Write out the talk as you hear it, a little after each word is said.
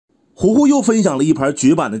胡胡又分享了一盘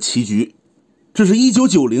绝版的棋局，这是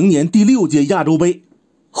1990年第6届亚洲杯，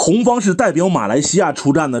红方是代表马来西亚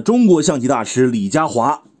出战的中国象棋大师李家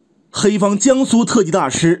华，黑方江苏特级大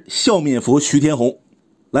师笑面佛徐天红。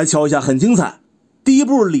来瞧一下，很精彩。第一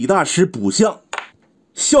步，李大师补象，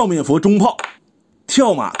笑面佛中炮，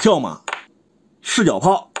跳马跳马，视角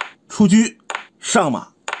炮，出车上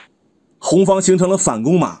马，红方形成了反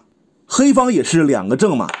攻马，黑方也是2个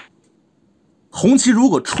正马。红棋如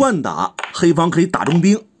果串打，黑方可以打中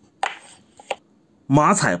兵，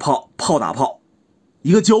马踩炮，炮打炮，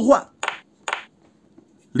一个交换。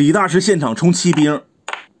李大师现场冲骑兵，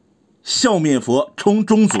笑面佛冲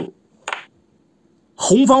中卒，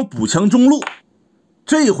红方补强中路，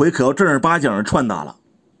这回可要正儿八经的串打了。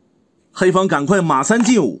黑方赶快马3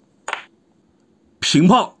进5，平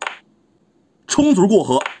炮，冲卒过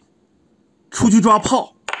河，出去抓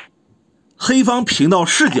炮，黑方平到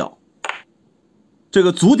视角，这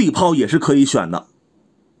个卒底炮也是可以选的。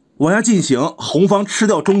往下进行，红方吃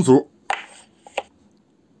掉中卒，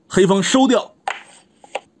黑方收掉。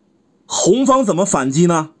红方怎么反击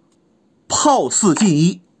呢？炮4进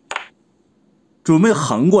1，准备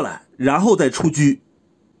横过来，然后再出车。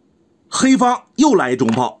黑方又来一中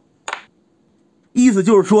炮，意思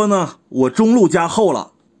就是说呢，我中路加厚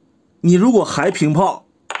了，你如果还平炮，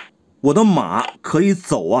我的马可以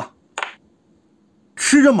走啊。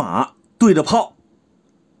吃着马对着炮，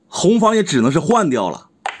红方也只能是换掉了，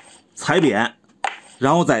踩扁，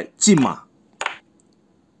然后再进马。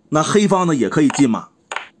那黑方呢也可以进马，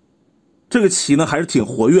这个棋呢还是挺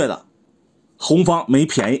活跃的，红方没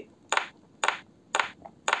便宜。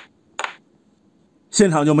现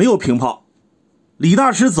场就没有平炮，李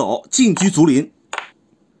大师走进车卒林，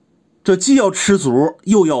这既要吃卒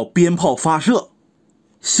又要鞭炮发射，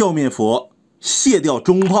笑面佛卸掉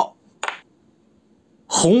中炮，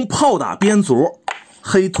红炮打边卒，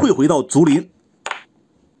黑退回到卒林。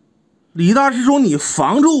李大师说你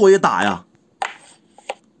防住我也打呀。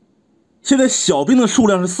现在小兵的数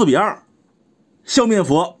量是4-2，笑面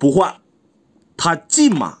佛不换，他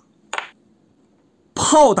进马，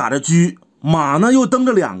炮打着车，马呢又蹬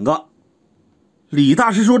着2个。李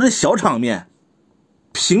大师说这小场面，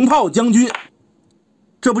平炮将军，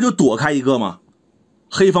这不就躲开一个吗？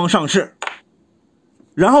黑方上士，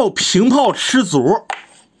然后平炮吃卒，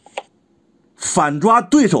反抓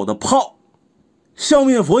对手的炮，笑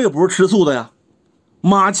面佛也不是吃素的呀，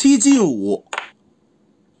马7进5，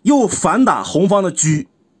又反打红方的车。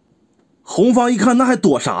红方一看那还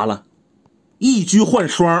躲啥了，一车换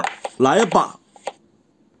双，来吧。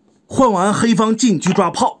换完黑方进车抓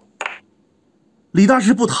炮，李大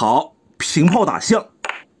师不逃，平炮打象，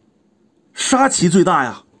杀棋最大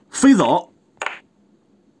呀，飞走，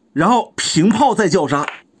然后平炮再叫杀，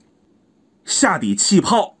下底弃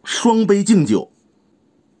炮，双杯敬酒，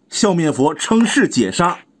笑面佛称是解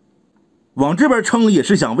杀，往这边称也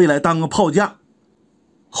是想未来当个炮架。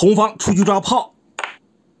红方出车抓炮，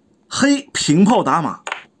黑平炮打马，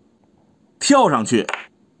跳上去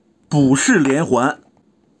补士连环，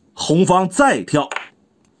红方再跳，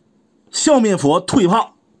笑面佛退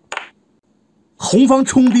炮，红方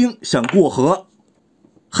冲兵想过河，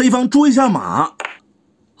黑方捉一下马，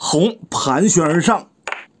红盘旋而上。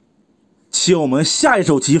且我们下一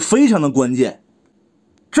手棋非常的关键，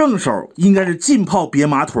正手应该是进炮别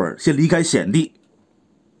马腿，先离开险地，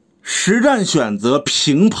实战选择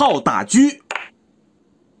平炮打车。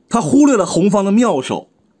他忽略了红方的妙手，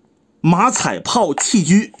马踩炮弃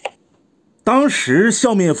车。当时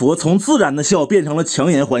笑面佛从自然的笑变成了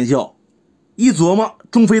强颜欢笑，一琢磨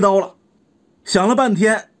中飞刀了，想了半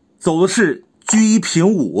天走的是车1平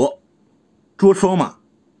5，捉双马。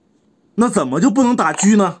那怎么就不能打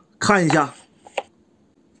车呢？看一下，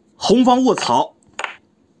红方卧槽，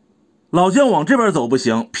老将往这边走不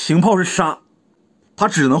行，平炮是杀，他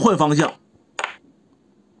只能换方向。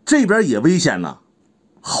这边也危险了，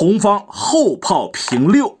红方后炮平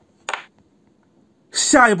6，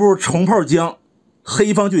下一步重炮将，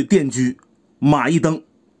黑方就得垫车，马一蹬。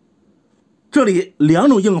这里2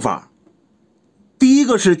种应法，第一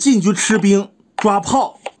个是进车吃兵抓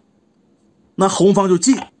炮，那红方就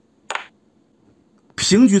进，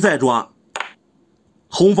平车再抓，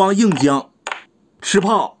红方硬将吃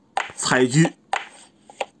炮踩车，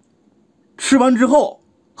吃完之后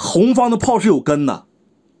红方的炮是有根的，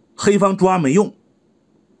黑方抓没用，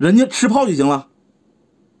人家吃炮就行了，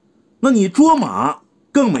那你捉马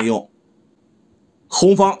更没用，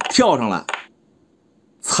红方跳上来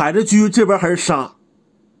踩着车，这边还是杀，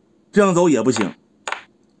这样走也不行。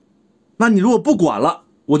那你如果不管了，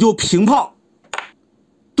我就平炮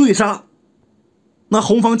对杀，那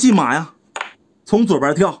红方进马呀，从左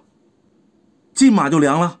边跳，进马就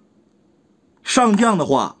凉了，上将的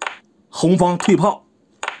话，红方退炮。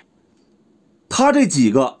他这几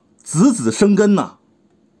个子子生根呐，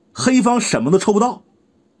黑方什么都抽不到。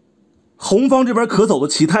红方这边可走的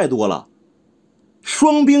棋太多了，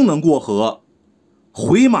双兵能过河，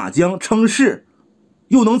回马将称士，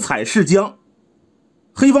又能踩士将，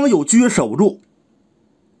黑方有车守不住。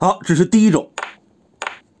好，这是第一种。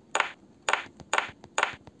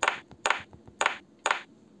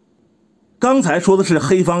刚才说的是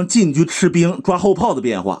黑方进车吃兵抓后炮的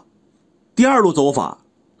变化，第二路走法，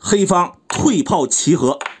黑方退炮齐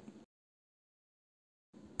合。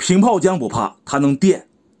平炮将不怕，他能垫。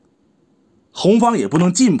红方也不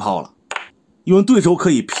能进炮了，因为对手可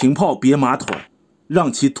以平炮别马腿，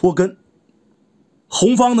让其脱根。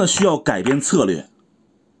红方呢需要改变策略，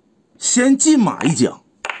先进马一将。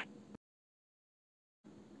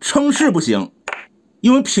称士不行，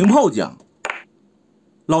因为平炮将，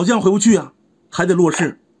老将回不去啊，还得落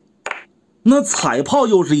士。那踩炮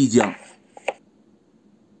又是一将，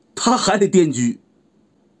他还得垫车，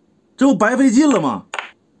这不白费劲了吗？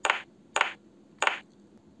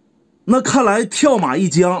那看来跳马一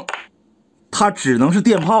将，他只能是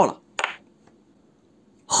垫炮了。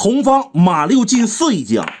红方马6进4一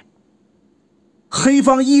将，黑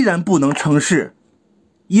方依然不能称士，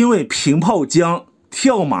因为平炮将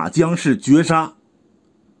跳马将是绝杀，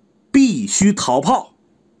必须逃炮，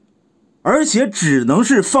而且只能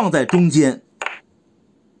是放在中间，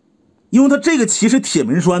因为他这个棋是铁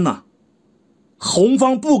门栓呐，红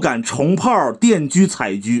方不敢重炮垫车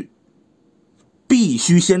踩车，必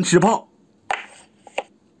须先吃炮。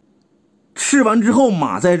吃完之后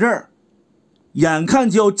马在这儿，眼看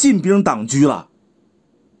就要进兵挡车了，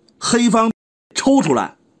黑方抽出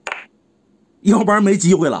来，要不然没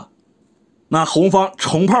机会了。那红方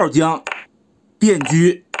重炮将垫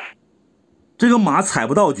车，这个马踩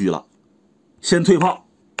不到车了，先退炮。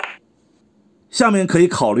下面可以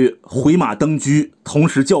考虑回马登车，同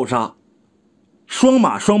时叫杀。双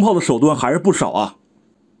马双炮的手段还是不少啊。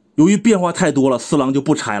由于变化太多了，四郎就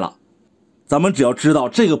不拆了，咱们只要知道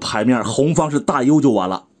这个牌面红方是大优就完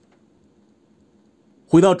了。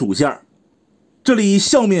回到主线，这里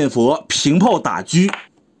笑面佛平炮打车，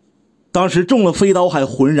当时中了飞刀还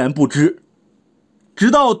浑然不知，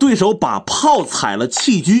直到对手把炮踩了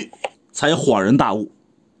弃车，才恍然大悟。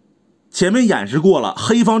前面演示过了，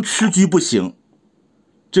黑方吃车不行，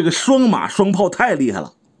这个双马双炮太厉害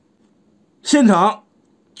了。现场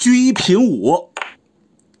车1平5，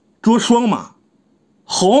捉双马，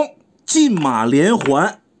红进马连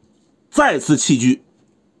环，再次弃车，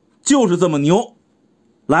就是这么牛。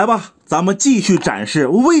来吧，咱们继续展示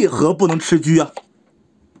为何不能吃车啊？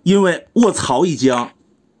因为卧槽一将，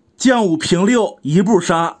将5平6，一步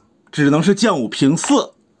杀，只能是将5平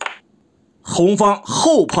4。红方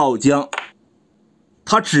后炮将，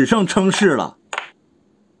他只剩称士了。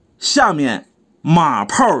下面马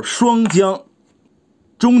炮双将，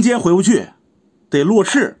中间回不去，得落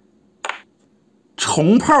士。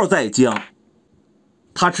重炮再将，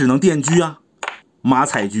他只能垫车啊，马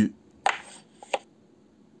踩车。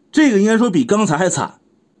这个应该说比刚才还惨。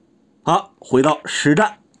好，回到实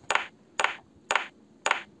战。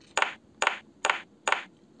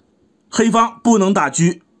黑方不能打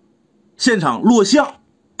车，现场落象。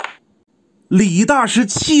李大师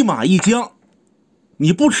弃马一将，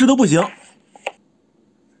你不吃都不行。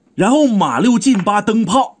然后马6进8登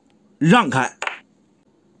炮，让开。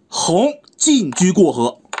红进车过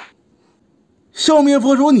河。笑面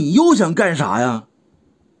佛说：“你又想干啥呀？”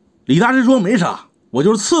李大师说：“没啥，我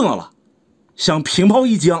就是刺挠了，想平炮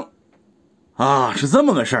一将。啊，是这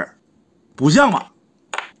么个事儿，不像吧？”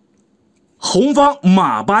红方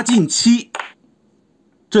马8进7，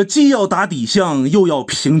这既要打底象，又要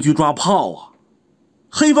平车抓炮啊！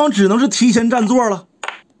黑方只能是提前占座了。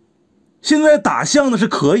现在打象的是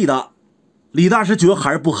可以的，李大师觉得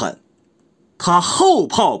还是不狠，他后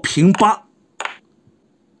炮平8，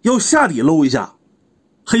要下底搂一下，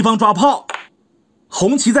黑方抓炮，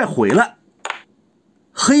红棋再回来，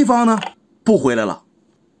黑方呢不回来了，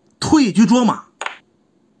退车捉马，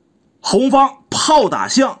红方炮打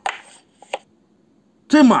象，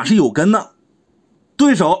这马是有根的，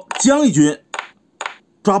对手将一军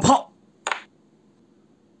抓炮，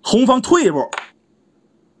红方退一步。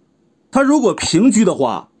他如果平车的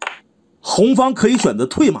话，红方可以选择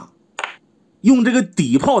退马，用这个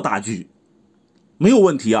底炮打车，没有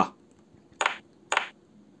问题啊。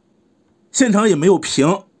现场也没有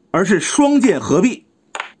平，而是双剑合璧。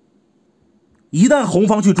一旦红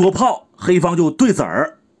方去捉炮，黑方就对子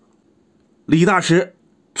儿。李大师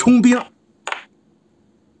冲兵，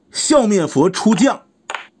笑面佛出将，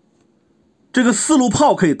这个4路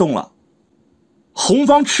炮可以动了。红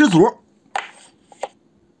方吃卒，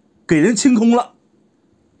给人清空了。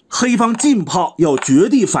黑方进炮要绝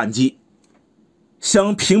地反击，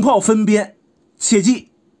想平炮分边，切记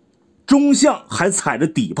中象还踩着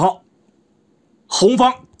底炮。红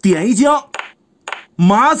方点一将，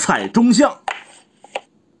马踩中象，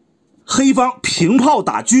黑方平炮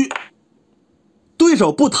打车，对手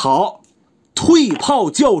不逃，退炮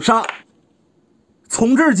叫杀。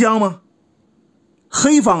从这儿将吗？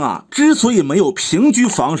黑方啊，之所以没有平车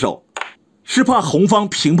防守，是怕红方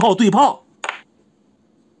平炮对炮。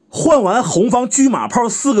换完红方车马炮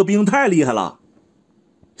4个兵太厉害了，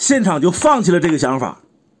现场就放弃了这个想法，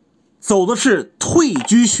走的是退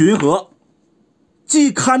车巡河，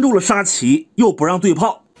既看住了杀棋，又不让对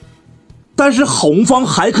炮。但是红方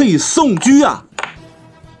还可以送车啊，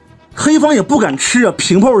黑方也不敢吃啊，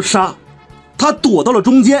平炮杀，他躲到了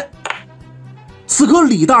中间。此刻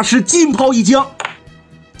李大师进炮一将，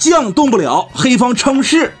将动不了，黑方称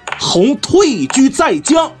是，红退车再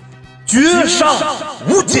将，绝杀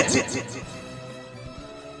无解，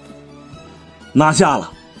拿下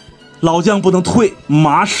了。老将不能退，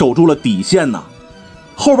马守住了底线呐。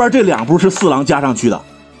后边这2步是四郎加上去的，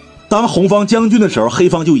当红方将军的时候，黑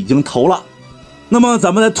方就已经投了。那么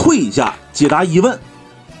咱们来退一下，解答疑问。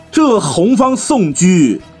这红方送车，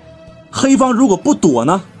黑方如果不躲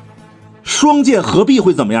呢？双剑合璧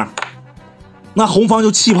会怎么样？那红方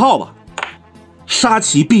就弃炮吧，杀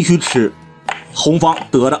棋必须吃，红方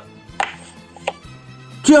得着。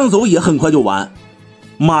这样走也很快就完，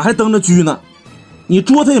马还蹬着车呢，你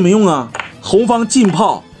捉他也没用啊。红方进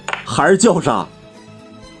炮还是叫杀，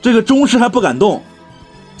这个中士还不敢动，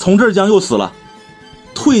从这儿将又死了，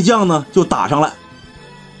退将呢就打上来。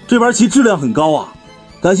这盘棋质量很高啊！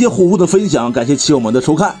感谢虎虎的分享，感谢棋友们的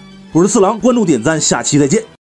收看，我是四郎，关注点赞，下期再见。